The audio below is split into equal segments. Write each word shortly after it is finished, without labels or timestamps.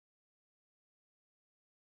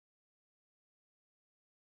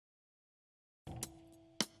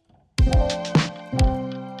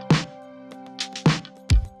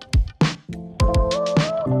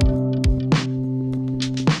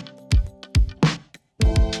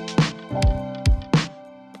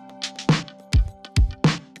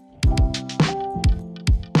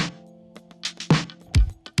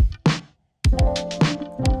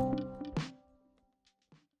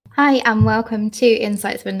Hi and welcome to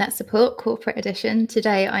Insights with NetSupport Corporate Edition.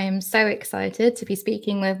 Today I am so excited to be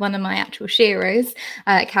speaking with one of my actual sheroes,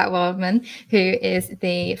 Cat Wildman, who is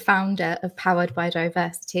the founder of Powered by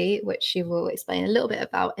Diversity, which she will explain a little bit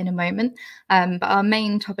about in a moment. But our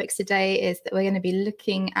main topics today is that we're going to be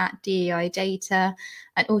looking at DEI data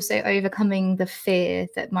and also overcoming the fear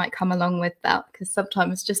that might come along with that, because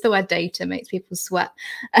sometimes just the word data makes people sweat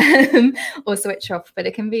or switch off, but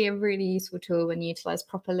it can be a really useful tool when utilised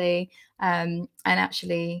properly. And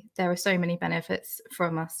actually, there are so many benefits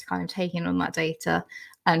from us kind of taking on that data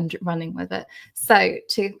and running with it. So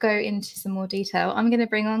to go into some more detail, I'm going to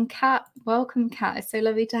bring on Cat. Welcome, Cat. It's so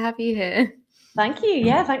lovely to have you here. Thank you.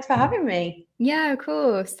 Yeah, thanks for having me. Yeah, of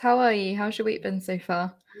course. How are you? How's your week been so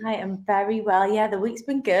far? I am very well. Yeah, the week's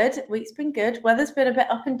been good. Weather's been a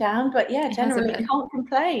bit up and down, but yeah, generally can't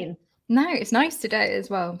complain. No, it's nice today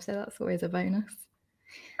as well, so that's always a bonus.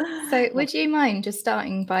 So would you mind just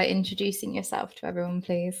starting by introducing yourself to everyone,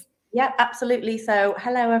 please? Yeah, absolutely. So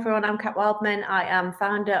hello, everyone. I'm Cat Wildman. I am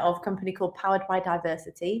founder of a company called Powered by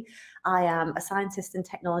Diversity. I am a scientist and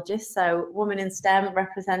technologist, so woman in STEM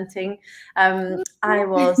representing. I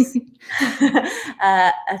was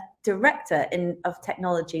a director of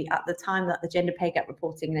technology at the time that the Gender Pay Gap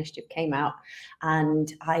Reporting Initiative came out.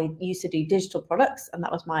 And I used to do digital products, and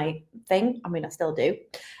that was my thing. I mean, I still do.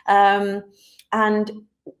 And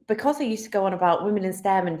because I used to go on about women in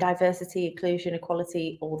STEM and diversity, inclusion,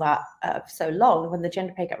 equality, all that so long, when the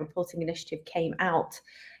Gender Pay Gap Reporting Initiative came out,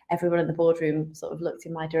 everyone in the boardroom sort of looked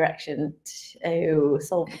in my direction to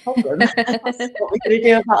solve the problem. What we're going to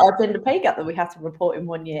do about our gender pay gap that we had to report in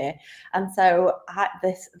 1 year. And so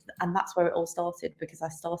that's where it all started, because I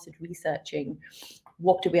started researching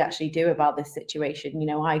what do we actually do about this situation. You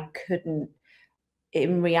know, I couldn't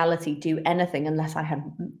in reality do anything unless I had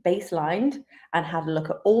baselined and had a look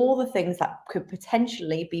at all the things that could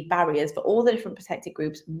potentially be barriers for all the different protected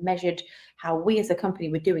groups, measured how we as a company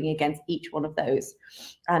were doing against each one of those.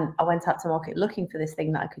 And I went out to market looking for this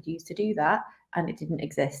thing that I could use to do that, and it didn't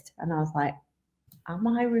exist. And I was like, am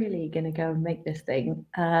I really going to go and make this thing?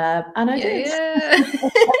 And I did. Yeah.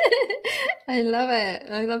 I love it.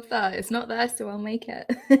 I love that. It's not there, so I'll make it.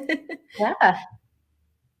 Yeah.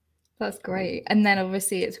 That's great. And then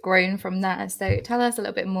obviously it's grown from there. So tell us a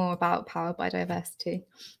little bit more about Powered by Diversity.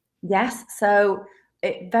 Yes. So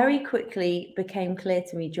it very quickly became clear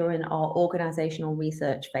to me during our organizational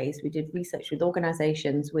research phase. We did research with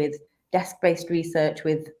organizations, with desk-based research,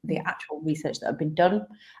 with the actual research that had been done.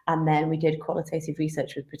 And then we did qualitative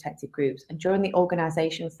research with protected groups. And during the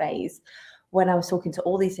organization phase, when I was talking to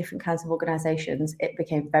all these different kinds of organizations, it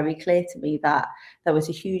became very clear to me that there was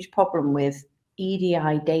a huge problem with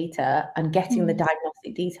EDI data and getting the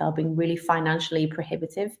diagnostic detail being really financially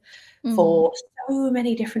prohibitive for so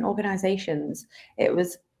many different organizations. It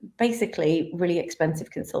was basically really expensive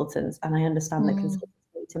consultants, and I understand that consultants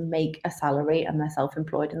need to make a salary and they're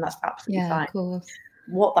self-employed, and that's absolutely fine. Of course.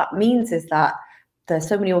 What that means is that there's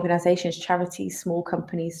so many organizations, charities, small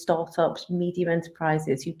companies, startups, medium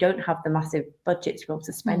enterprises who don't have the massive budget to be able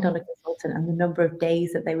to spend on a consultant and the number of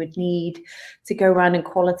days that they would need to go around and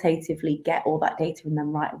qualitatively get all that data and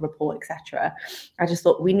then write a report, etc. I just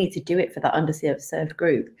thought we need to do it for that underserved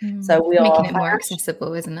group. So we making it more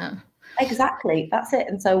accessible, isn't it? Exactly, that's it.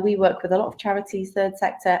 And so we work with a lot of charities, third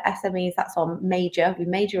sector, SMEs. That's our major. We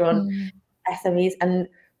major on SMEs. And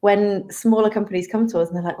when smaller companies come to us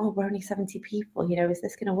and they're like, oh, we're only 70 people, you know, is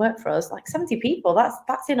this going to work for us? Like 70 people,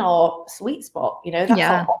 that's in our sweet spot, you know, that's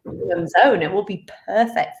our optimum zone. It will be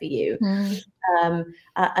perfect for you. And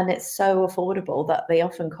it's so affordable that they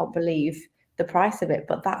often can't believe the price of it,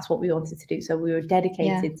 but that's what we wanted to do. So we were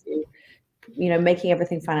dedicated to, you know, making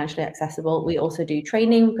everything financially accessible. We also do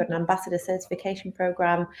training. We've got an ambassador certification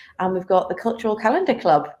program, and we've got the Cultural Calendar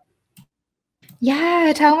Club.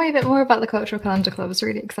 Yeah, tell me a bit more about the Cultural Calendar Club. It's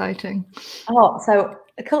really exciting. Oh, so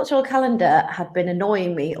the Cultural Calendar had been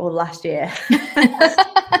annoying me all last year. But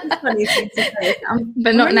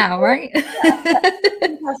not now, right?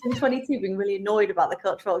 2022, being really annoyed about the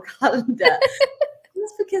Cultural Calendar.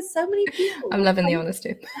 That's because so many people... I'm loving the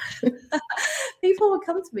honesty. People would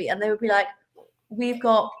come to me and they would be like, we've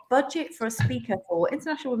got budget for a speaker for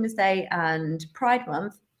International Women's Day and Pride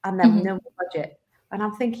Month, and then no more budget. And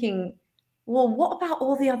I'm thinking, well, what about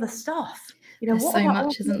all the other stuff? You know, there's so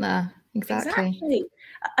much, isn't there? Exactly.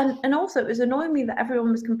 And also it was annoying me that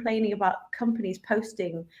everyone was complaining about companies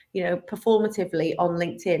posting, you know, performatively on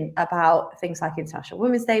LinkedIn about things like International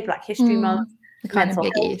Women's Day, Black History Month, the kind of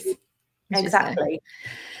biggies. Exactly.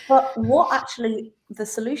 But what actually the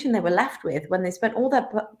solution they were left with when they spent all their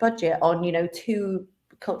budget on, you know, 2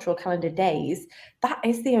 cultural calendar days, that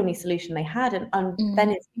is the only solution they had. And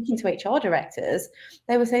then in speaking to HR directors,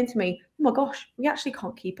 they were saying to me, oh my gosh, we actually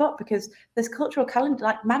can't keep up, because this cultural calendar,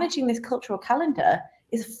 like managing this cultural calendar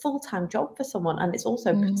is a full-time job for someone, and it's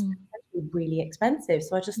also really expensive.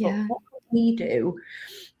 So I just thought, what can we do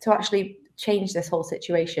to actually change this whole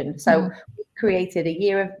situation? So we created a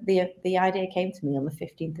year of the idea came to me on the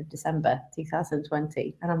 15th of December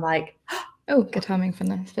 2020, and I'm like, oh, good timing for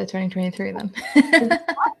 2023 then.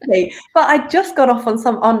 Exactly. But I just got off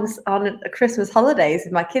on Christmas holidays,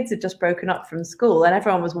 and my kids had just broken up from school, and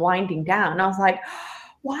everyone was winding down. I was like,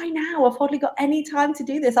 why now? I've hardly got any time to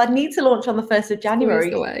do this. I need to launch on the 1st of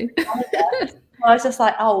January. I was just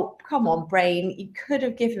like, oh, come on, brain. You could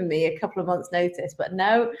have given me a couple of months notice, but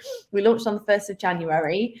no, we launched on the 1st of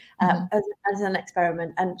January as an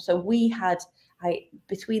experiment. And so we had,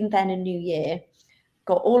 between then and New Year,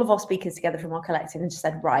 got all of our speakers together from our collective and just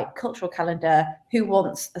said, right, cultural calendar, who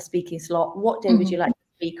wants a speaking slot? What day would you like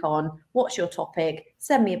to speak on? What's your topic?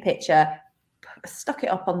 Send me a picture. Stuck it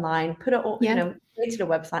up online, put it all, created a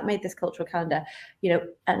website, made this cultural calendar,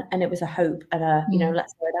 and it was a hope and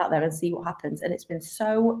let's throw it out there and see what happens. And it's been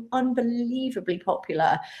so unbelievably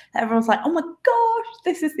popular that everyone's like, oh my gosh,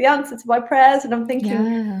 this is the answer to my prayers. And I'm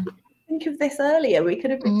thinking, think of this earlier. We could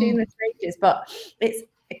have been doing this for ages, but it's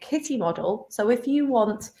a kitty model. So if you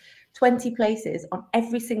want 20 places on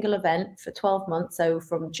every single event for 12 months, so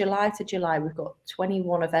from July to July, we've got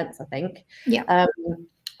 21 events, I think.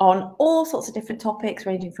 On all sorts of different topics,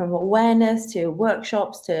 ranging from awareness to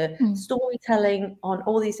workshops to storytelling, on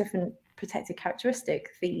all these different protected characteristic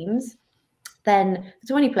themes, then for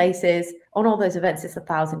 20 places on all those events, it's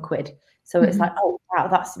 £1,000. So it's like, oh wow,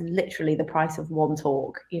 that's literally the price of one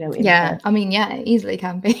talk, I mean, it easily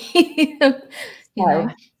can be. So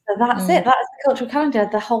that's it. That's the cultural calendar.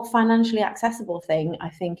 The whole financially accessible thing, I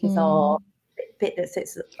think, is our bit that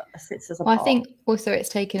sits us apart. I think also it's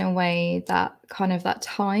taken away that kind of that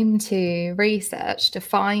time to research, to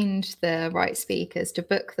find the right speakers, to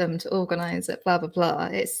book them, to organize it, blah blah blah.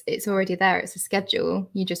 It's already there. It's a schedule.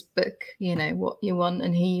 You just book, what you want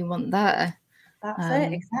and who you want there. That's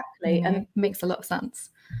it, exactly. And it makes a lot of sense.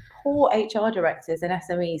 Poor HR directors and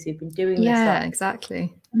SMEs who've been doing this stuff.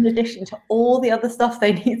 Exactly. In addition to all the other stuff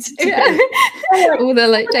they need to do. All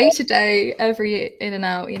the day-to-day, every in and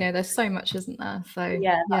out, there's so much, isn't there? So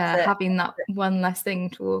having that one less thing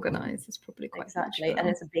to organise is probably quite exactly. And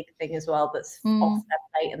it's a big thing as well that's off their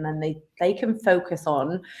plate, and then they can focus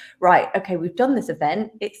on, right, okay, we've done this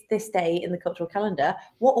event, it's this day in the cultural calendar,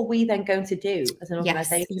 what are we then going to do as an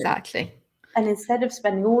organisation? Yes, exactly. And instead of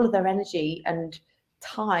spending all of their energy and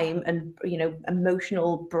time and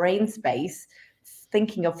emotional brain space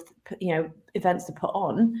thinking of events to put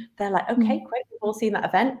on, they're like, okay, great, we've all seen that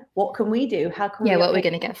event, what can we do? How can we what we're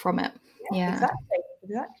going to get from it?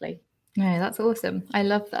 Exactly. No, that's awesome. I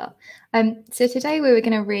love that. So today we were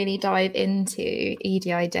going to really dive into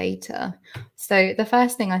EDI data. So the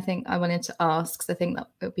first thing I think I wanted to ask, because I think that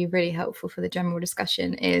would be really helpful for the general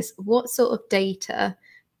discussion, is what sort of data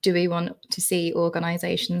do we want to see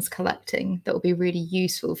organisations collecting that will be really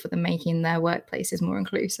useful for them making their workplaces more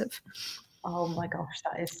inclusive? Oh my gosh,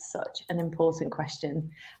 that is such an important question.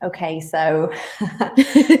 Okay, so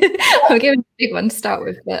I'll give it a big one to start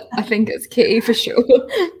with, but I think it's key for sure.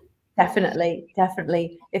 Definitely.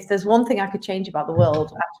 If there's one thing I could change about the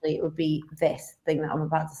world, actually, it would be this thing that I'm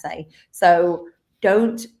about to say. So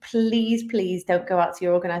please don't go out to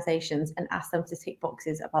your organizations and ask them to tick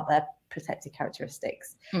boxes about their protected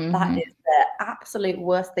characteristics. That is the absolute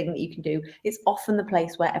worst thing that you can do. It's often the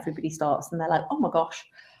place where everybody starts and they're like, oh my gosh,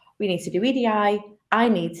 we need to do EDI. I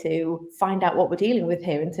need to find out what we're dealing with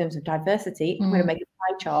here in terms of diversity. I'm going to make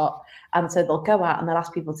a pie chart. And so they'll go out and they'll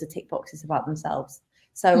ask people to tick boxes about themselves.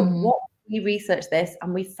 So what we researched this,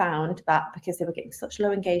 and we found that because they were getting such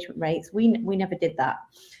low engagement rates, we never did that.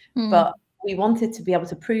 But we wanted to be able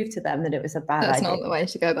to prove to them that it was a bad idea. That's not the way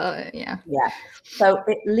to go about it, yeah. So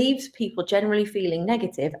it leaves people generally feeling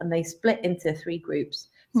negative, and they split into 3 groups.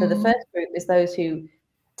 So the first group is those who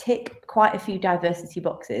tick quite a few diversity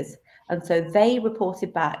boxes. And so they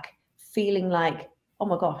reported back feeling like, oh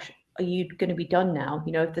my gosh, are you going to be done now?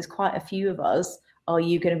 If there's quite a few of us, are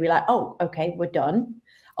you going to be like, oh, okay, we're done?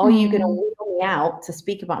 Are you going to wheel me out to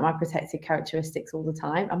speak about my protected characteristics all the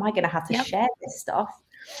time? Am I going to have to share this stuff?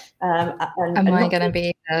 Am I going to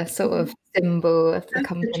be a sort of symbol of the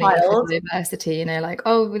company for diversity, like,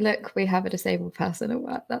 oh, look, we have a disabled person at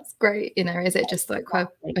work, that's great, is it just like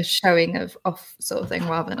a showing of off sort of thing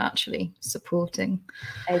rather than actually supporting?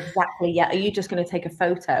 Exactly, yeah. Are you just going to take a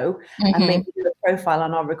photo and maybe do a profile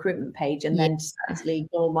on our recruitment page and then just actually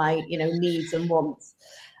ignore my needs and wants?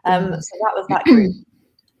 So that was that group.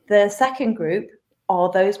 The second group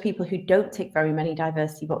are those people who don't tick very many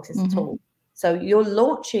diversity boxes at all. So you're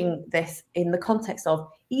launching this in the context of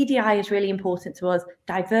EDI is really important to us,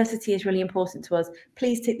 diversity is really important to us,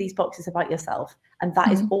 please tick these boxes about yourself. And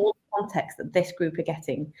that is all the context that this group are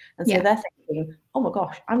getting. And so they're thinking, oh my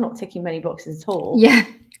gosh, I'm not ticking many boxes at all. Yeah.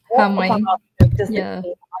 What about, does this mean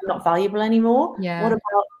I'm not valuable anymore? Yeah. What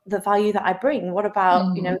about the value that I bring? What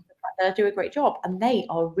about, you know, the fact that I do a great job? And they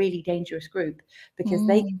are a really dangerous group because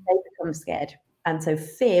they become scared. And so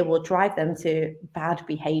fear will drive them to bad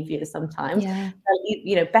behaviors sometimes. Yeah.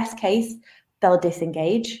 You know, best case, they'll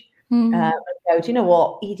disengage. Go, do you know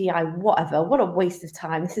what, EDI, whatever, what a waste of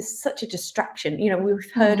time. This is such a distraction. You know, we've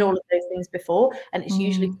heard all of those things before, and it's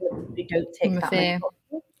usually people who don't take that many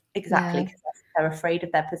boxes. Exactly, because they're afraid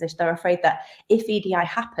of their position. They're afraid that if EDI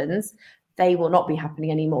happens, they will not be happening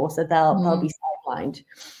anymore. So they'll be sidelined.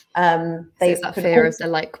 It's that fear of the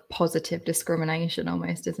like positive discrimination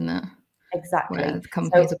almost, isn't it? Exactly. Where the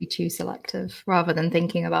companies will be too selective rather than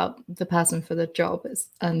thinking about the person for the job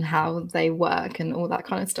and how they work and all that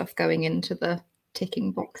kind of stuff going into the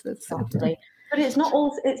ticking boxes. Exactly. But it's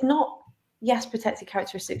not, yes, protected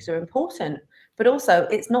characteristics are important, but also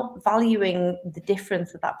it's not valuing the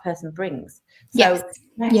difference that person brings. So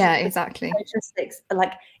yeah, exactly. Characteristics,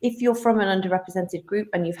 like if you're from an underrepresented group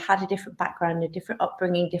and you've had a different background, a different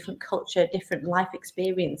upbringing, different culture, different life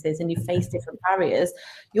experiences, and you face different barriers,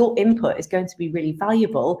 your input is going to be really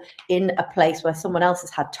valuable in a place where someone else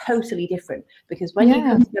has had totally different. Because when you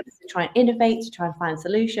come together to try and innovate, to try and find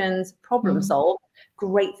solutions, problem solve,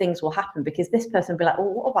 great things will happen, because this person will be like,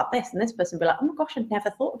 well, what about this? And this person will be like, oh my gosh, I've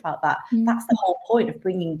never thought about that. That's the whole point of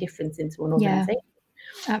bringing difference into an organization.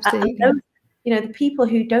 Absolutely. And those, you know, the people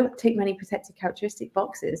who don't tick many protected characteristic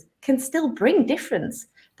boxes can still bring difference.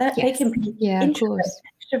 They can be introverts,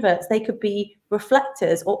 extroverts, they could be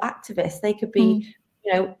reflectors or activists, they could be,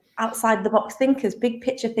 you know, outside the box thinkers, big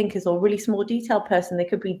picture thinkers, or really small detail person. They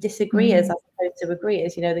could be disagreeers as opposed to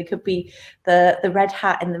agreeers. You know, they could be the red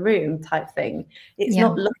hat in the room type thing. It's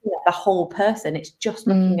not looking at the whole person, it's just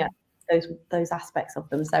looking at those aspects of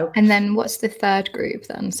them. So, and then what's the third group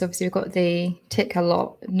then? So obviously we've got the tick a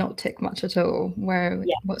lot, not tick much at all.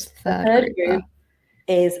 What's the third group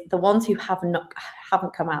is the ones who haven't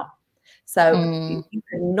come out. So you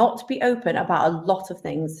cannot be open about a lot of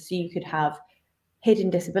things. So you could have hidden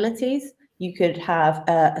disabilities, you could have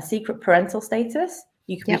a secret parental status,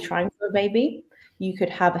 you could be trying for a baby, you could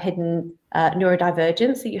have a hidden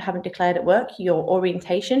neurodivergence that you haven't declared at work, your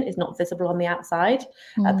orientation is not visible on the outside.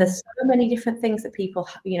 There's so many different things that people,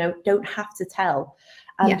 you know, don't have to tell.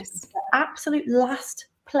 And the absolute last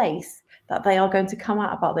place that they are going to come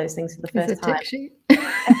out about those things for the first time.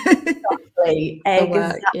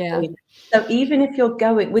 Exactly. So even if you're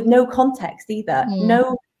going with no context either,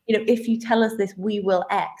 no, you know, if you tell us this, we will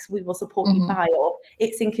X, we will support you by, or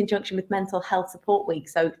it's in conjunction with Mental Health Support Week.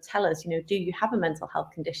 So tell us, you know, do you have a mental health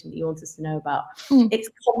condition that you want us to know about? It's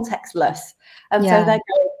contextless. And so they're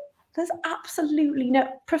going, there's absolutely no,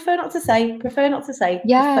 prefer not to say.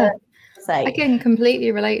 I can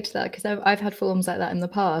completely relate to that, because I've had forms like that in the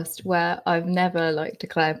past where I've never like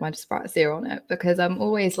declared my dyspraxia on it, because I'm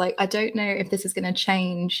always like, I don't know if this is going to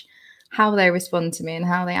change how they respond to me and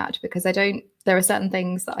how they act, because there are certain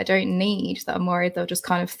things that I don't need that I'm worried they'll just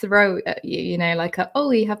kind of throw at you, you know, like,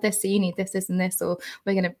 oh, you have this, so you need this, this, and this, or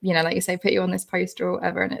we're going to, you know, like you say, put you on this poster or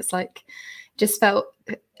whatever. And it's like, just felt,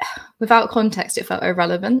 without context, it felt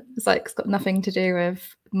irrelevant. It's like, it's got nothing to do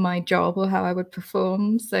with my job or how I would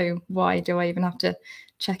perform. So why do I even have to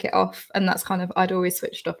check it off? And that's kind of, I'd always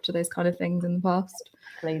switched off to those kind of things in the past.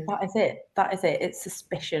 That is it. It's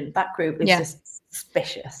suspicion. That group is just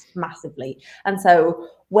suspicious massively. And so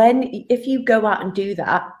if you go out and do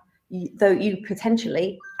that, though you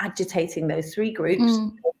potentially agitating those three groups,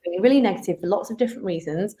 being really negative for lots of different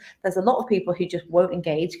reasons, there's a lot of people who just won't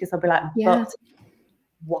engage because they'll be like, but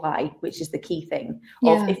why, which is the key thing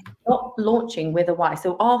of if you're not launching with a why.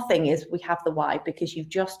 So our thing is we have the why because you've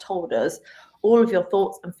just told us all of your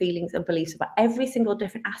thoughts and feelings and beliefs about every single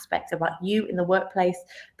different aspect about you in the workplace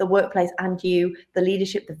and you, the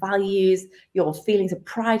leadership, the values, your feelings of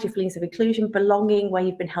pride, your feelings of inclusion, belonging, where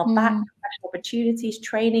you've been held back, professional opportunities,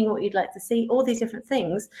 training, what you'd like to see, all these different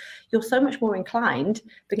things. You're so much more inclined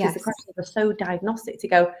because the questions are so diagnostic to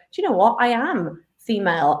go, do you know what? I am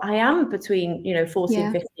female, I am between 40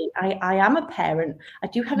 and 50, I am a parent, I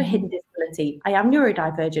do have a hidden disability, I am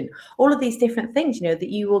neurodivergent, all of these different things, that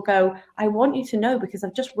you will go, I want you to know because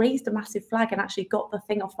I've just raised a massive flag and actually got the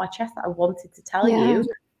thing off my chest that I wanted to tell you.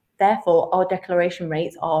 Therefore our declaration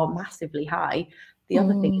rates are massively high. The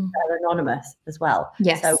other thing is they're anonymous as well.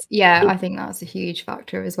 Yes. So yeah, I think that's a huge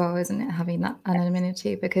factor as well, isn't it? Having that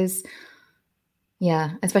anonymity, because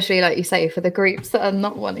yeah, especially like you say, for the groups that are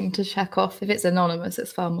not wanting to check off, if it's anonymous,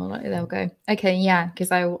 it's far more likely they'll go, okay, yeah,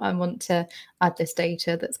 because I want to add this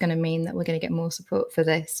data that's going to mean that we're going to get more support for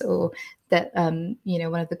this, or that you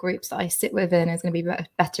know, one of the groups that I sit within is going to be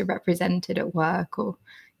better represented at work, or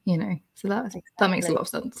you know, so that makes a lot of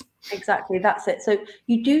sense. Exactly, that's it. So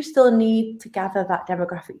you do still need to gather that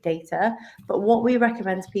demographic data, but what we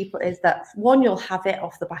recommend to people is that, one, you'll have it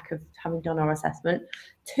off the back of having done our assessment.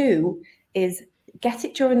 Two is get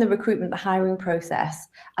it during the recruitment, the hiring process,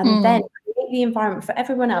 and then create the environment for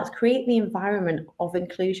everyone else. Create the environment of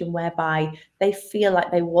inclusion whereby they feel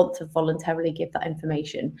like they want to voluntarily give that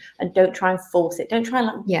information, and don't try and force it. Don't try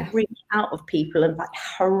and like bring it out of people and like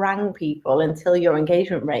harangue people until your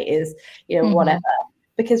engagement rate is, you know, whatever.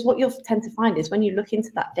 Because what you'll tend to find is when you look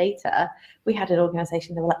into that data, we had an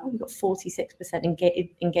organization, they were like, oh, we've got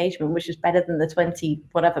 46% engagement, which is better than the 20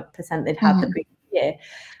 whatever percent they'd had the previous year.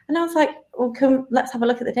 And I was like, well, let's have a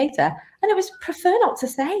look at the data. And it was prefer not to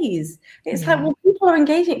says. It's like, well, people are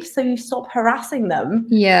engaging, so you stop harassing them.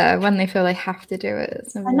 Yeah, when they feel they have to do it.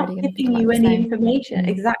 It's I'm not giving you any information.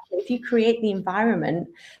 Exactly. If you create the environment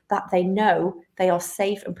that they know they are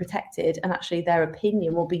safe and protected, and actually their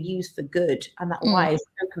opinion will be used for good, and that why is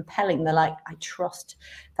so compelling. They're like, I trust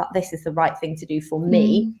that this is the right thing to do for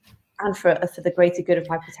me. And for the greater good of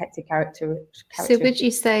my protected character. So would you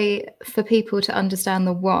say for people to understand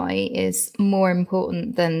the why is more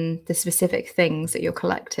important than the specific things that you're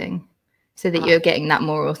collecting, so that you're getting that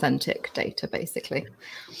more authentic data, basically?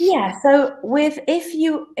 Yeah. So if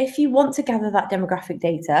you want to gather that demographic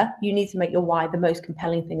data, you need to make your why the most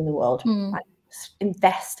compelling thing in the world. Like,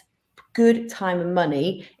 invest good time and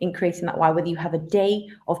money in creating that why, whether you have a day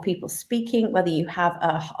of people speaking, whether you have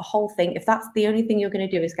a whole thing. If that's the only thing you're going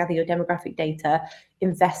to do is gather your demographic data,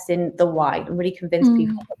 invest in the why and really convince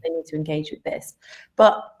people that they need to engage with this.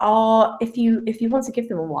 But if you want to give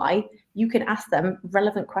them a why, you can ask them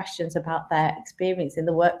relevant questions about their experience in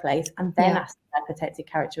the workplace, and then ask them their protected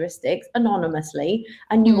characteristics anonymously,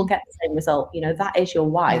 and you will get the same result. You know, that is your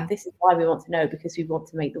why. This is why we want to know, because we want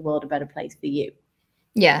to make the world a better place for you.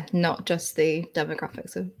 Yeah, not just the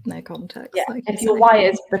demographics of no context. Yeah, like if your why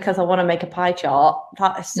is because I want to make a pie chart,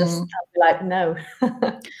 that's just like, no.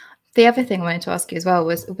 The other thing I wanted to ask you as well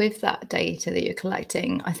was, with that data that you're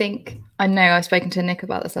collecting, I know I've spoken to Nick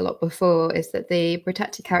about this a lot before, is that the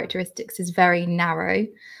protected characteristics is very narrow.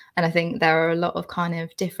 And I think there are a lot of kind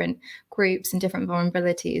of different groups and different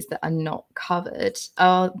vulnerabilities that are not covered.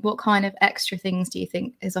 What kind of extra things do you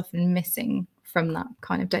think is often missing from that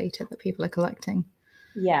kind of data that people are collecting?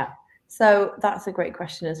 Yeah, so that's a great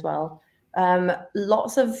question as well.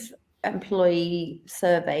 Lots of employee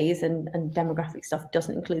surveys and demographic stuff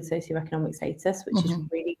doesn't include socioeconomic status, which is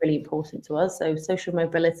really, really important to us. So social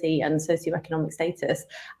mobility and socioeconomic status,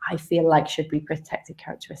 I feel like, should be protected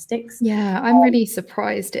characteristics. Yeah, I'm really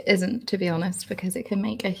surprised it isn't, to be honest, because it can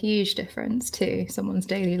make a huge difference to someone's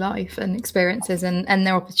daily life and experiences and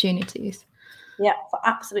their opportunities. Yeah, for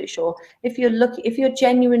absolutely sure. If you're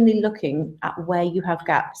genuinely looking at where you have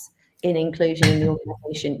gaps in inclusion in the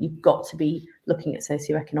organisation, you've got to be looking at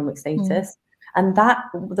socioeconomic status. And that,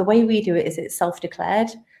 the way we do it is it's self-declared.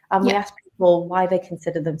 And we ask people why they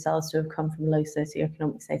consider themselves to have come from low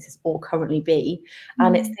socioeconomic status or currently be.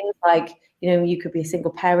 And it's things like, you know, you could be a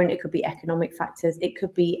single parent, it could be economic factors, it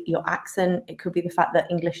could be your accent, it could be the fact that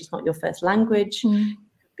English is not your first language.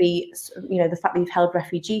 Be, you know, the fact that you've held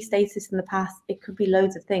refugee status in the past. It could be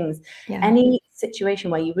loads of things. Any situation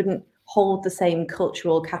where you wouldn't hold the same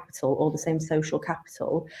cultural capital or the same social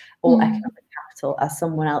capital or economic capital as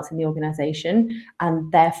someone else in the organization,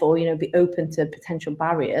 and therefore, you know, be open to potential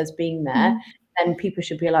barriers being there, then people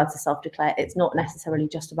should be allowed to self-declare. It's not necessarily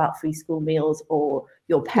just about free school meals or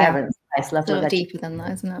your parents' highest level of education. Deeper than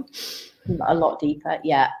that, isn't it? A lot deeper,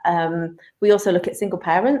 yeah. We also look at single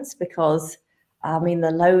parents, because I mean, the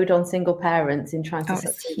load on single parents in trying to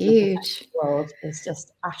succeed in the world is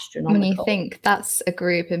just astronomical. When you think that's a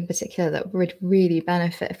group in particular that would really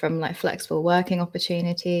benefit from like flexible working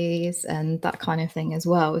opportunities and that kind of thing as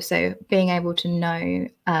well. So being able to know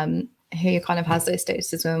who kind of has those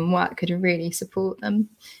statuses within work could really support them.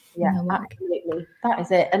 Yeah, absolutely. That is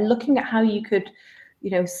it. And looking at how you could, you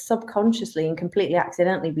know, subconsciously and completely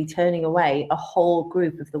accidentally be turning away a whole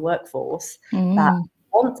group of the workforce that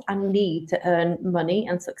want and need to earn money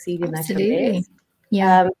and succeed in their careers.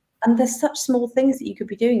 And there's such small things that you could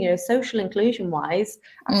be doing, you know, social inclusion wise,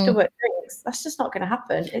 after work drinks, that's just not going to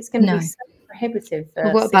happen. It's going to be so prohibitive.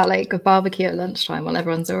 What about like a barbecue at lunchtime while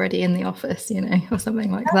everyone's already in the office, you know, or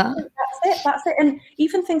something like that? That That's it. And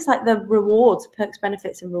even things like the rewards, perks,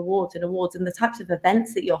 benefits, and rewards and awards, and the types of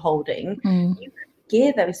events that you're holding, you can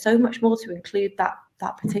gear those so much more to include that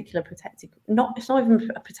particular protected. It's not even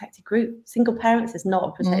a protected group. Single parents is not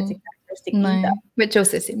a protected characteristic either. Which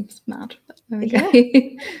also seems mad. Yeah.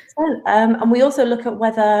 And we also look at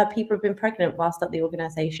whether people have been pregnant whilst at the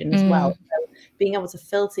organisation as well. So being able to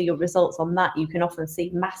filter your results on that, you can often see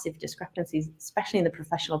massive discrepancies, especially in the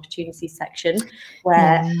professional opportunities section,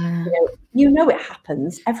 where you know it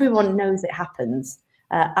happens. Everyone knows it happens.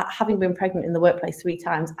 Having been pregnant in the workplace 3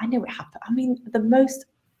 times, I know it happened. I mean, the most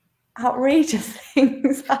outrageous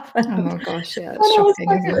things happen. Oh gosh, yeah, it's shocking,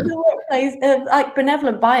 isn't it? The workplace, like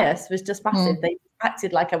benevolent bias was just massive. They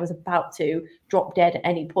acted like I was about to drop dead at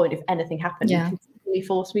any point if anything happened. Yeah. And continually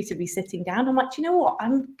forced me to be sitting down. I'm like, do you know what?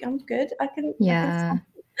 I'm good. I can. Yeah.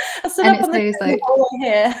 I stood up on the whole way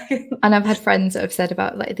here. And I've had friends that have said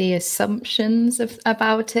about like the assumptions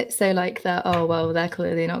about it. So like that, oh well, they're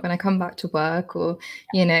clearly not going to come back to work, or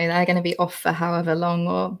you know, they're going to be off for however long,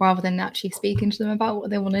 or rather than actually speaking to them about what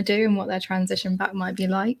they want to do and what their transition back might be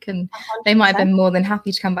like, and 100%. They might have been more than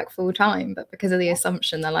happy to come back full time, but because of the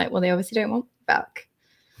assumption, they're like, well, they obviously don't want back.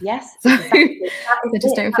 Yes, so exactly. they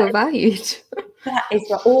just don't feel valued. That is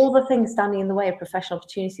all the things standing in the way of professional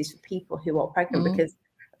opportunities for people who are pregnant, because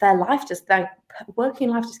their working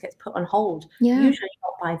life just gets put on hold. Usually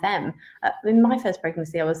not by them. In my first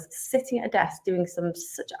pregnancy, I was sitting at a desk doing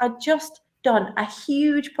I'd just done a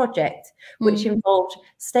huge project which involved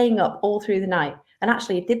staying up all through the night, and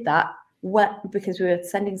actually I did that because we were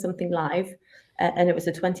sending something live, and it was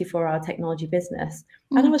a 24-hour technology business,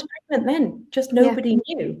 and I was pregnant then, just nobody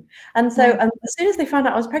knew. And so as soon as they found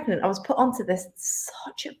out I was pregnant, I was put onto this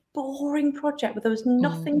such a boring project where there was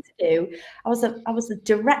nothing to do. I was a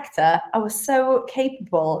director. I was so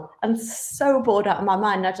capable and so bored out of my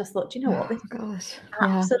mind. And I just thought, do you know what? This is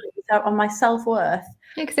absolutely out on my self-worth.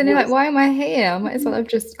 Yeah, because then you're like, why am I here? I might as well have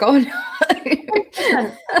just gone.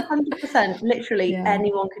 100%. Literally,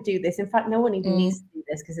 anyone could do this. In fact, no one even needs to do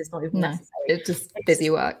this because it's not even necessary. It's just busy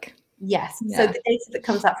work. Yes. So the data that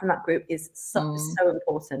comes out from that group is so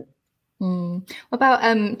important. What about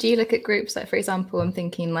do you look at groups like, for example, I'm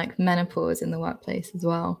thinking like menopause in the workplace as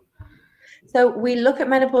well? So we look at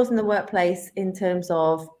menopause in the workplace in terms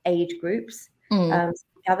of age groups.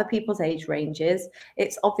 Other people's age ranges.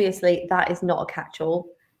 It's obviously that is not a catch-all.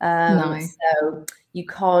 So you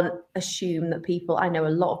can't assume that people. I know a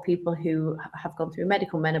lot of people who have gone through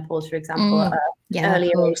medical menopause, for example,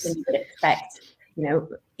 earlier age than you would expect. You know,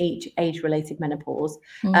 age-related menopause.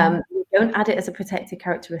 We don't add it as a protected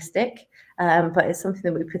characteristic, but it's something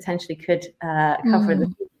that we potentially could cover in the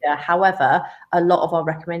future. However, a lot of our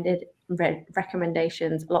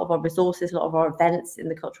recommendations, a lot of our resources, a lot of our events in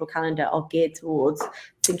the cultural calendar are geared towards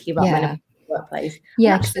thinking about menopause in the workplace.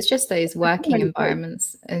 Yeah, because it's just those working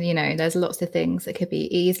environments, and you know, there's lots of things that could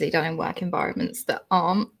be easily done in work environments that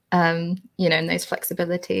aren't, you know, and those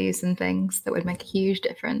flexibilities and things that would make a huge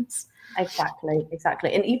difference.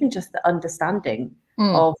 Exactly. And even just the understanding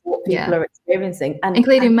of what people are experiencing, and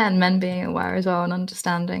including men being aware as well and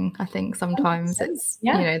understanding. I think sometimes it's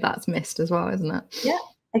you know, that's missed as well, isn't it? Yeah,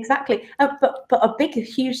 exactly. But a big,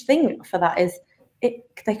 huge thing for that is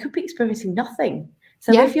they could be experiencing nothing.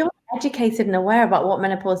 So if you're educated and aware about what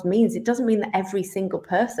menopause means, it doesn't mean that every single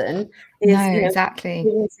person is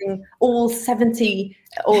experiencing all 70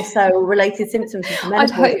 or so related symptoms of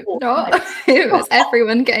menopause. I'd hope not. It was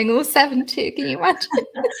everyone getting all 70. Can you imagine?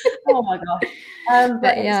 Oh my gosh.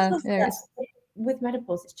 But with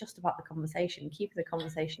menopause, it's just about the conversation, keeping the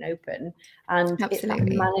conversation open, and it's that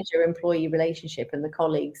manager-employee relationship and the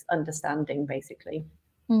colleagues understanding, basically.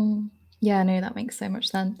 Yeah, no, that makes so much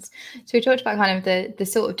sense. So we talked about kind of the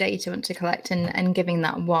sort of data you want to collect and giving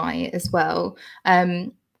that why as well.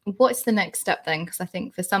 What's the next step then? Because I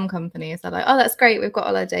think for some companies, they're like, oh, that's great, we've got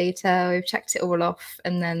all our data, we've checked it all off,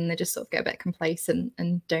 and then they just sort of get a bit complacent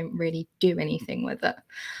and don't really do anything with it.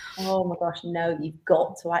 Oh my gosh, no, you've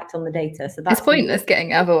got to act on the data. So that's it's pointless getting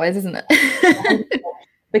it otherwise, isn't it?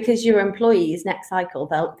 Because your employees next cycle,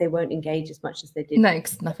 they won't engage as much as they did. No,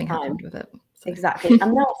 because nothing happened with it. So. Exactly.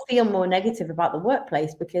 And they'll feel more negative about the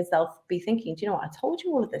workplace because they'll be thinking, do you know what, I told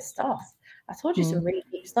you all of this stuff. I told you some really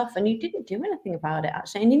deep stuff and you didn't do anything about it,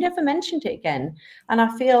 actually. And you never mentioned it again. And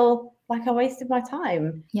I feel like I wasted my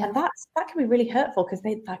time. And that can be really hurtful because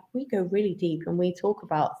we go really deep and we talk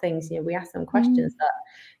about things, you know, we ask them questions that,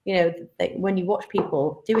 you know, when you watch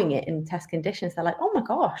people doing it in test conditions, they're like, oh my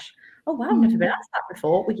gosh, oh wow, I've never been asked that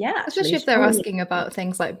before. Well, yeah, actually, especially if they're asking about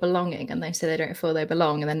things like belonging and they say they don't feel they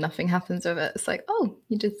belong and then nothing happens with it. It's like, oh,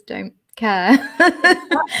 you just don't care.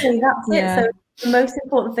 Exactly, that's it. So the most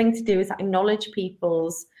important thing to do is acknowledge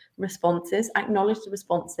people's responses, acknowledge the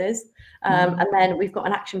responses. And then we've got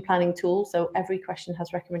an action planning tool. So every question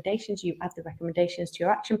has recommendations. You add the recommendations to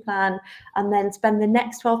your action plan and then spend the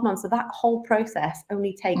next 12 months. So that whole process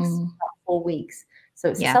only takes about 4 weeks. So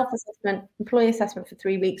it's a self-assessment, employee assessment for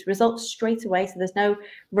 3 weeks, results straight away. So there's no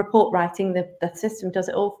report writing. The system does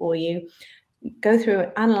it all for you. Go through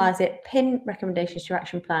it, analyze it, pin recommendations to your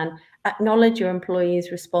action plan, acknowledge your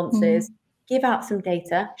employees' responses, give out some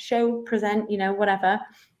data, show, present, whatever,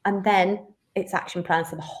 and then it's action plan.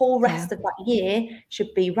 So the whole rest of that year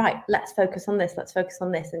should be, right, let's focus on this, let's focus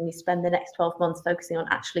on this. And you spend the next 12 months focusing on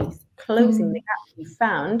actually closing the gap you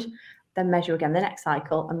found, then measure again the next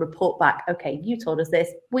cycle and report back, okay, you told us this,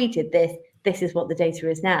 we did this, this is what the data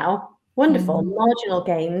is now. Wonderful. Marginal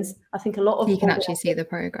gains. I think a lot of you can actually see the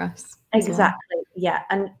progress. Exactly. Yeah.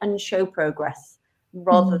 And show progress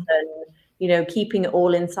rather than, keeping it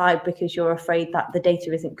all inside because you're afraid that the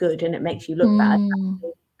data isn't good and it makes you look bad.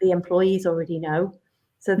 The employees already know.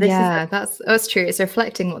 So this is that's true. It's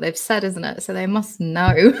reflecting what they've said, isn't it? So they must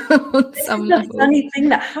know. This is the funny thing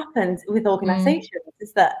that happens with organizations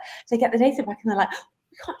is that they get the data back and they're like,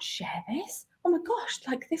 we can't share this. Oh my gosh,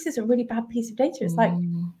 like this is a really bad piece of data. It's like,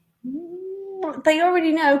 they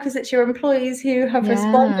already know because it's your employees who have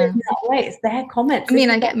responded in that way. It's their comments. I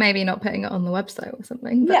mean, I get maybe not putting it on the website or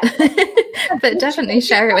something, but, but definitely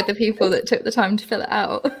share it with the people that took the time to fill it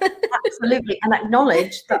out. Absolutely. And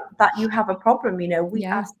acknowledge that you have a problem. We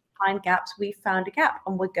asked to find gaps, we found a gap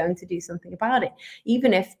and we're going to do something about it.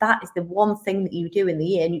 Even if that is the one thing that you do in the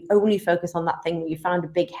year and you only focus on that thing where you found a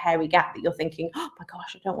big hairy gap that you're thinking, oh my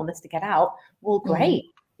gosh, I don't want this to get out. Well, great.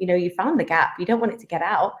 You found the gap, you don't want it to get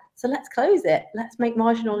out. So let's close it. Let's make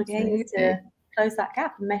marginal gains to close that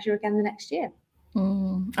gap and measure again the next year.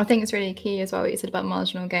 I think it's really key as well what you said about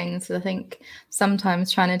marginal gains. So I think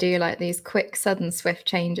sometimes trying to do like these quick, sudden, swift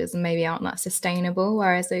changes and maybe aren't that sustainable,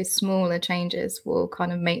 whereas those smaller changes will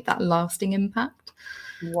kind of make that lasting impact.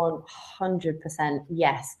 100%,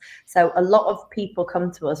 yes. So a lot of people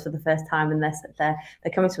come to us for the first time and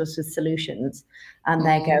they're coming to us with solutions and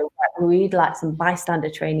they go, we'd like some bystander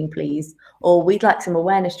training, please, or we'd like some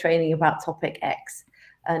awareness training about topic X,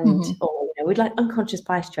 and or we'd like unconscious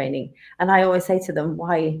bias training. And I always say to them,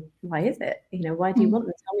 why is it? Why do you want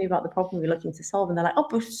them? Tell me about the problem you're looking to solve. And they're like, oh,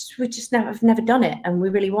 but we just have never done it and we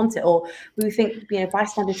really want it. Or we think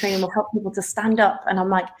bystander training will help people to stand up. And I'm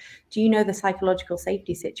like, do you know the psychological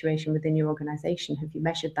safety situation within your organization? Have you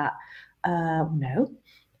measured that? No.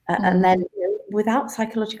 And then without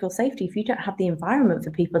psychological safety, if you don't have the environment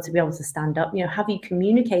for people to be able to stand up, have you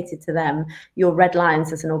communicated to them your red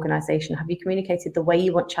lines as an organization? Have you communicated the way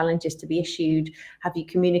you want challenges to be issued? Have you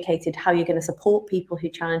communicated how you're going to support people who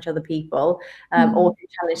challenge other people or who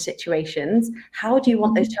challenge situations? How do you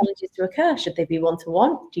want those challenges to occur? Should they be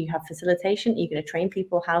one-to-one? Do you have facilitation? Are you going to train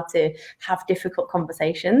people how to have difficult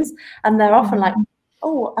conversations? And they're often like,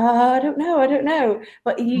 oh, I don't know.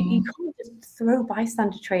 But you can't just throw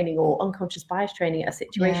bystander training or unconscious bias training at a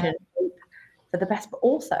situation for the best. But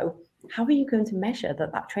also, how are you going to measure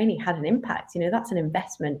that training had an impact? That's an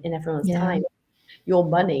investment in everyone's time, your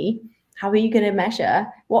money. How are you going to measure?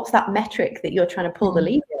 What's that metric that you're trying to pull the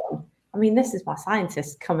lever on? I mean, this is my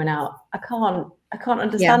scientists coming out. I can't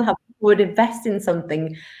understand how people would invest in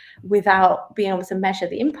something without being able to measure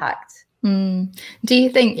the impact. Do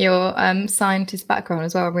you think your scientist background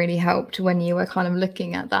as well really helped when you were kind of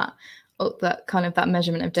looking at that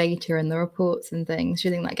measurement of data and the reports and things? Do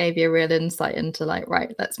you think that gave you a real insight into like,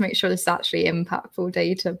 right, let's make sure this is actually impactful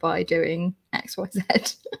data by doing X, Y, Z?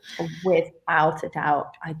 Without a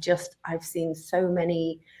doubt. I've seen so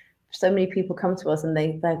many people come to us and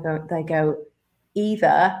they go,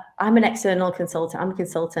 either I'm an external consultant, I'm a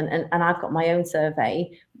consultant and I've got my own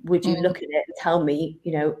survey. Would you look at it and tell me,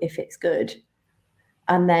 if it's good?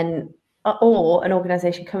 And then, or an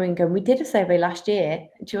organization coming and going, we did a survey last year.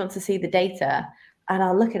 Do you want to see the data? And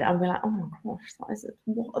I'll look at it and be like, oh my gosh,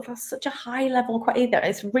 that's such a high level question.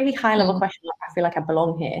 It's a really high level question. Like, I feel like I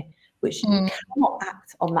belong here, which you cannot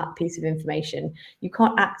act on that piece of information. You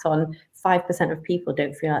can't act on 5% of people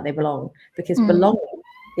don't feel like they belong, because belonging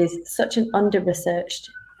is such an under-researched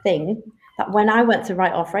thing that when I went to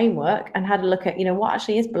write our framework and had a look at, what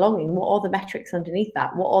actually is belonging, what are the metrics underneath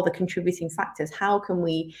that, what are the contributing factors, how can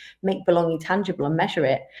we make belonging tangible and measure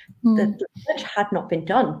it, the research had not been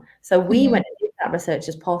done. So we went and did that research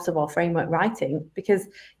as part of our framework writing, because,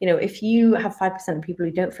 if you have 5% of people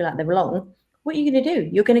who don't feel like they belong, what are you going to do?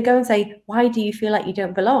 You're going to go and say, why do you feel like you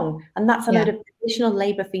don't belong? And that's a load of additional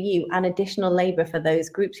labor for you and additional labor for those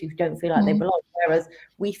groups who don't feel like they belong. Whereas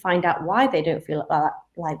we find out why they don't feel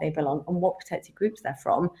like they belong and what protected groups they're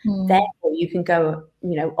from. Therefore, you can go,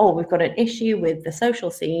 you know, oh, we've got an issue with the social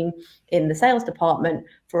scene in the sales department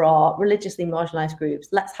for our religiously marginalized groups.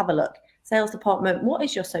 Let's have a look. Sales department, what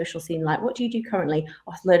is your social scene like? What do you do currently?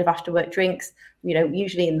 Oh, a load of after work drinks, you know,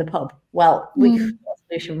 usually in the pub. Well, we've got a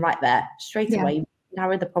solution right there, straight away.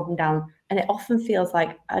 Narrow the problem down, and it often feels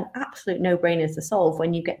like an absolute no-brainer to solve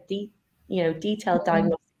when you get detailed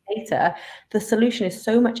diagnostic data. The solution is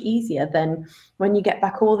so much easier than when you get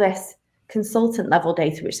back all this consultant level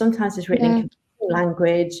data, which sometimes is written in confusing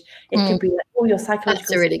language. It can be like, oh, your psychological.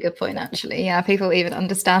 That's a really good point, actually. Yeah, people even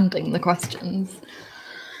understanding the questions.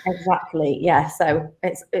 Exactly. Yeah. So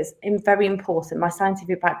it's very important. My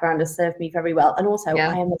scientific background has served me very well, and also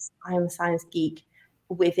I am a science geek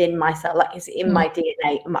within myself, like it's in my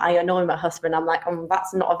DNA. I annoy my husband. I'm like,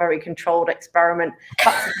 that's not a very controlled experiment.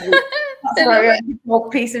 That's a very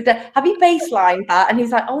controlled piece of data. Have you baselined that? And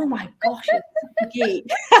he's like, oh my gosh, you're such a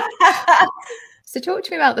geek. So talk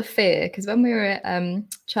to me about the fear, because when we were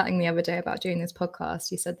chatting the other day about doing this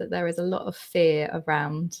podcast, you said that there is a lot of fear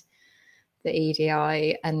around the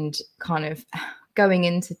EDI and kind of going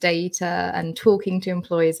into data and talking to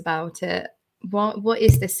employees about it. What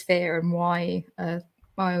is this fear, and why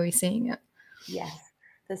are we seeing it? Yes,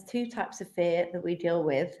 there's two types of fear that we deal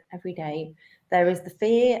with every day. There is the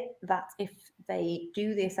fear that if they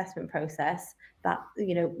do the assessment process, that,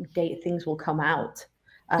 you know, things will come out,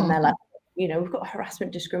 and they're like, you know, we've got a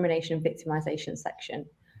harassment, discrimination, and victimization section.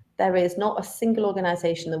 There is not a single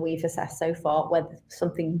organization that we've assessed so far where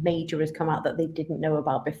something major has come out that they didn't know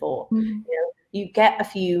about before. You know, you get a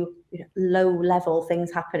few low-level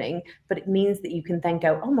things happening, but it means that you can then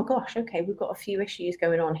go, oh my gosh, okay, we've got a few issues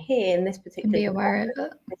going on here in this particular be aware of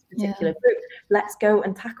it. This particular group. Let's go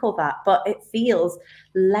and tackle that. But it feels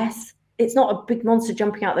less. It's not a big monster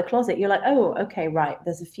jumping out of the closet. You're like, oh, okay, right.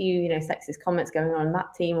 There's a few, sexist comments going on in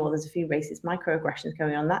that team, or there's a few racist microaggressions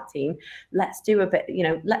going on in that team. Let's do a bit,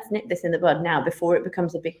 let's nip this in the bud now before it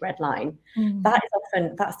becomes a big red line.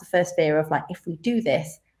 That's the first fear of, like, if we do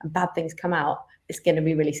this and bad things come out, it's going to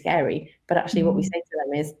be really scary. But actually what we say to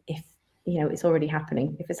them is, if, it's already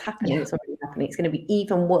happening. If it's happening, it's already happening. It's going to be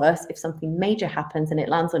even worse if something major happens and it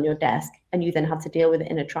lands on your desk and you then have to deal with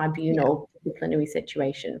it in a tribunal disciplinary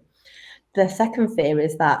situation. The second fear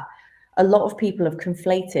is that a lot of people have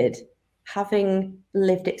conflated having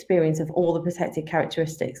lived experience of all the protected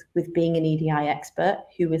characteristics with being an EDI expert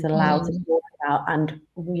who is allowed to talk about and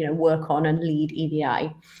work on and lead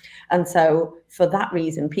EDI. And so for that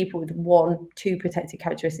reason, people with 1, 2 protected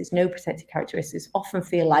characteristics, no protected characteristics, often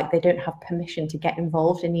feel like they don't have permission to get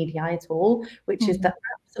involved in EDI at all, which is the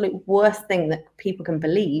absolute worst thing that people can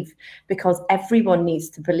believe, because everyone needs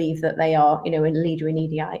to believe that they are, a leader in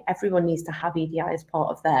EDI. Everyone needs to have EDI as part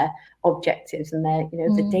of their objectives, and their,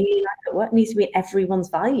 the daily life at work needs to be everyone's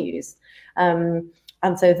values. And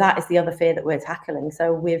so that is the other fear that we're tackling.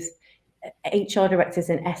 So with HR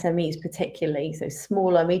directors in SMEs particularly, so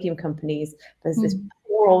smaller, medium companies, there's this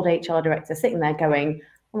poor old HR director sitting there going,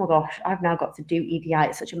 oh my gosh, I've now got to do EDI.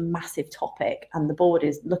 It's such a massive topic, and the board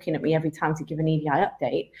is looking at me every time to give an EDI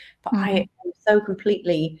update. But I am so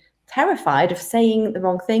completely terrified of saying the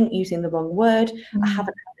wrong thing, using the wrong word. I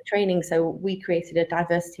haven't had the training. So we created a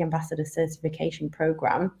diversity ambassador certification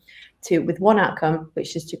program with one outcome,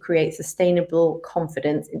 which is to create sustainable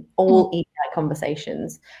confidence in all EDI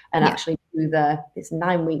conversations, and actually do it's a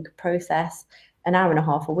 9-week process, an hour and a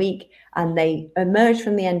half a week, and they emerge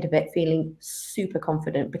from the end of it feeling super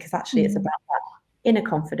confident, because actually it's about that inner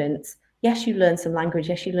confidence. Yes, you learn some language.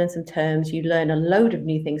 Yes, you learn some terms. You learn a load of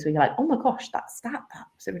new things where you're like, oh my gosh, that's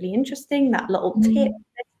really interesting. That little tip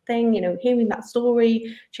thing, hearing that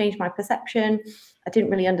story changed my perception. I didn't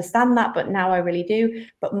really understand that, but now I really do.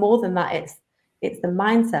 But more than that, it's the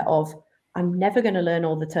mindset of, I'm never going to learn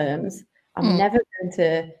all the terms. I'm never going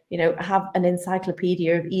to, have an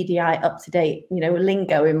encyclopedia of EDI up to date,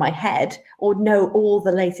 lingo in my head, or know all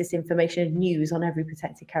the latest information and news on every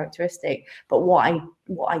protected characteristic. But what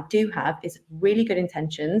I do have is really good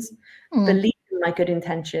intentions, believe in my good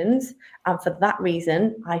intentions. And for that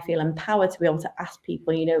reason, I feel empowered to be able to ask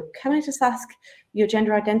people, can I just ask your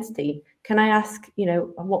gender identity? Can I ask,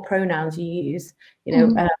 what pronouns you use?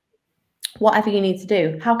 Whatever you need to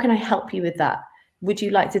do. How can I help you with that? Would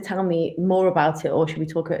you like to tell me more about it, or should we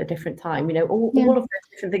talk at a different time? All of those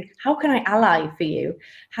different things. How can I ally for you?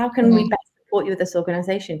 How can we best support you with this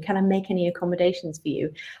organization? Can I make any accommodations for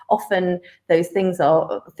you? Often those things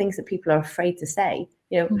are things that people are afraid to say.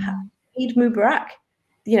 Eid Mubarak,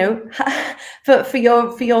 for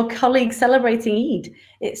your colleagues celebrating Eid.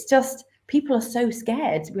 It's just, people are so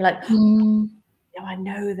scared to be like, I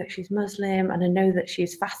know that she's Muslim and I know that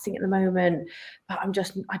she's fasting at the moment, but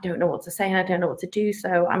I don't know what to say and I don't know what to do.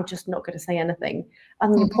 So I'm just not going to say anything.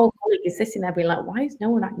 And your poor colleague is sitting there being like, why is no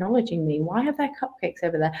one acknowledging me? Why have there cupcakes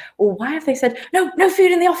over there? Or why have they said, no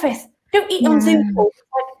food in the office? Don't eat on Zoom calls.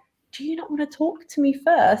 Like, do you not want to talk to me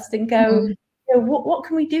first and go, what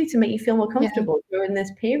can we do to make you feel more comfortable during this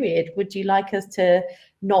period? Would you like us to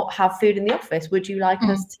not have food in the office? Would you like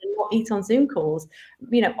us to not eat on Zoom calls?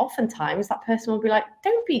 Oftentimes that person will be like,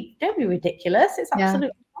 don't be ridiculous. It's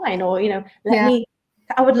absolutely fine. Or,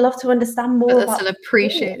 I would love to understand more but about. They'll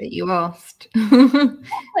appreciate that you asked.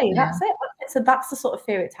 Exactly, that's it. So that's the sort of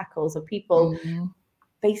fear it tackles, of people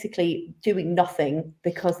basically doing nothing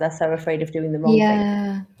because they're so afraid of doing the wrong thing.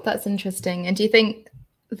 Yeah, that's interesting. And do you think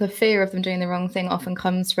the fear of them doing the wrong thing often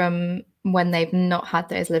comes from when they've not had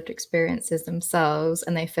those lived experiences themselves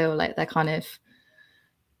and they feel like they're kind of,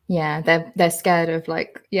 they're scared of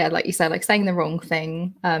like you said, like saying the wrong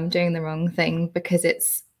thing, doing the wrong thing because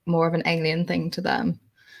it's more of an alien thing to them?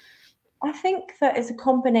 I think that it's a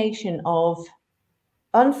combination of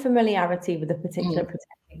unfamiliarity with a particular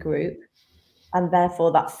protected group, and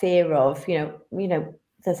therefore that fear of,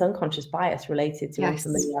 there's unconscious bias related to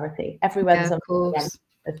unfamiliarity. Everywhere there's unfamiliarity,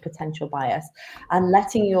 there's potential bias, and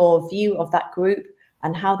letting your view of that group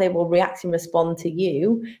and how they will react and respond to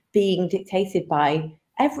you being dictated by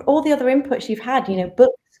all the other inputs you've had,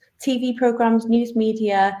 books, TV programs, news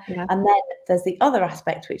media, and then there's the other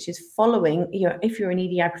aspect, which is following. If you're an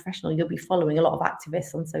EDI professional, you'll be following a lot of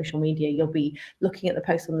activists on social media. You'll be looking at the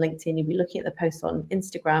posts on LinkedIn. You'll be looking at the posts on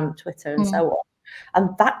Instagram, Twitter, and so on.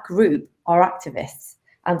 And that group are activists.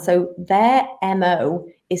 And so their MO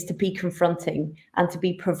is to be confronting and to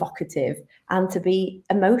be provocative and to be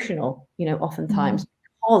emotional, oftentimes,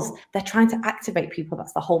 because they're trying to activate people.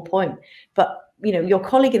 That's the whole point. But, your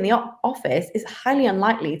colleague in the office is highly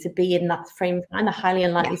unlikely to be in that frame of mind, highly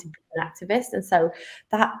unlikely to be an activist. And so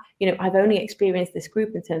that, I've only experienced this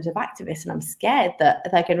group in terms of activists, and I'm scared that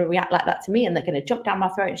they're going to react like that to me and they're going to jump down my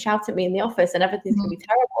throat and shout at me in the office and everything's going to be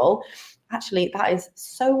terrible. Actually, that is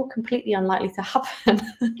so completely unlikely to happen.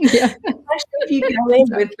 Especially if you go in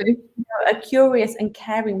with a curious and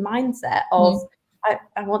caring mindset of,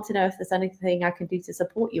 I want to know if there's anything I can do to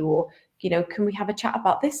support you, or, can we have a chat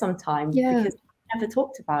about this sometime? Because we never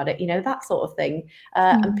talked about it, that sort of thing.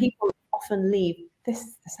 And people often leave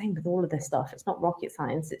this the same with all of this stuff. It's not rocket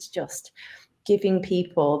science. It's just giving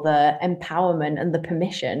people the empowerment and the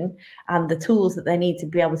permission and the tools that they need to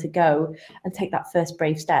be able to go and take that first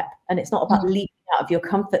brave step. And it's not about leaping out of your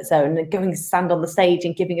comfort zone and going to stand on the stage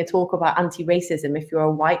and giving a talk about anti-racism if you're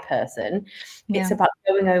a white person. It's about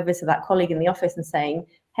going over to that colleague in the office and saying,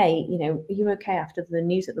 hey, are you okay after the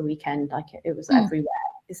news at the weekend? Like, it was everywhere.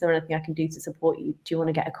 Is there anything I can do to support you? Do you want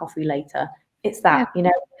to get a coffee later? It's that,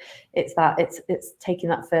 it's taking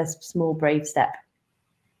that first small brave step.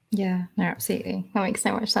 Yeah, no, absolutely. That makes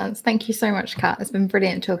so much sense. Thank you so much, Kat. It's been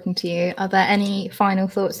brilliant talking to you. Are there any final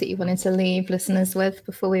thoughts that you wanted to leave listeners with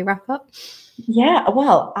before we wrap up? Yeah,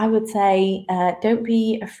 well, I would say don't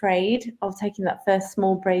be afraid of taking that first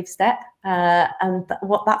small brave step. And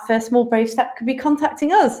what that first small brave step could be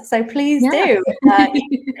contacting us. So please do.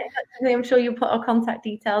 I'm sure you'll put our contact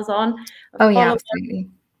details on. Absolutely.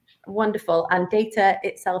 Wonderful. And data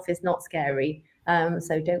itself is not scary.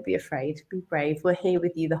 So don't be afraid. Be brave. We're here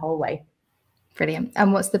with you the whole way. Brilliant.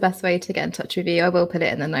 And what's the best way to get in touch with you? I will put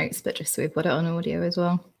it in the notes, but just so we've got it on audio as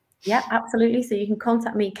well. Yeah, absolutely. So you can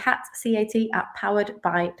contact me, Cat, C-A-T, at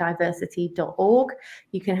poweredbydiversity.org.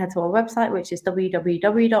 You can head to our website, which is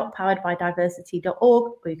www.poweredbydiversity.org,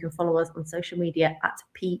 or you can follow us on social media at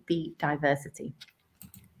PBDiversity.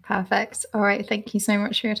 Perfect. All right. Thank you so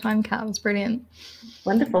much for your time, Cat. It was brilliant.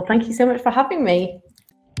 Wonderful. Thank you so much for having me.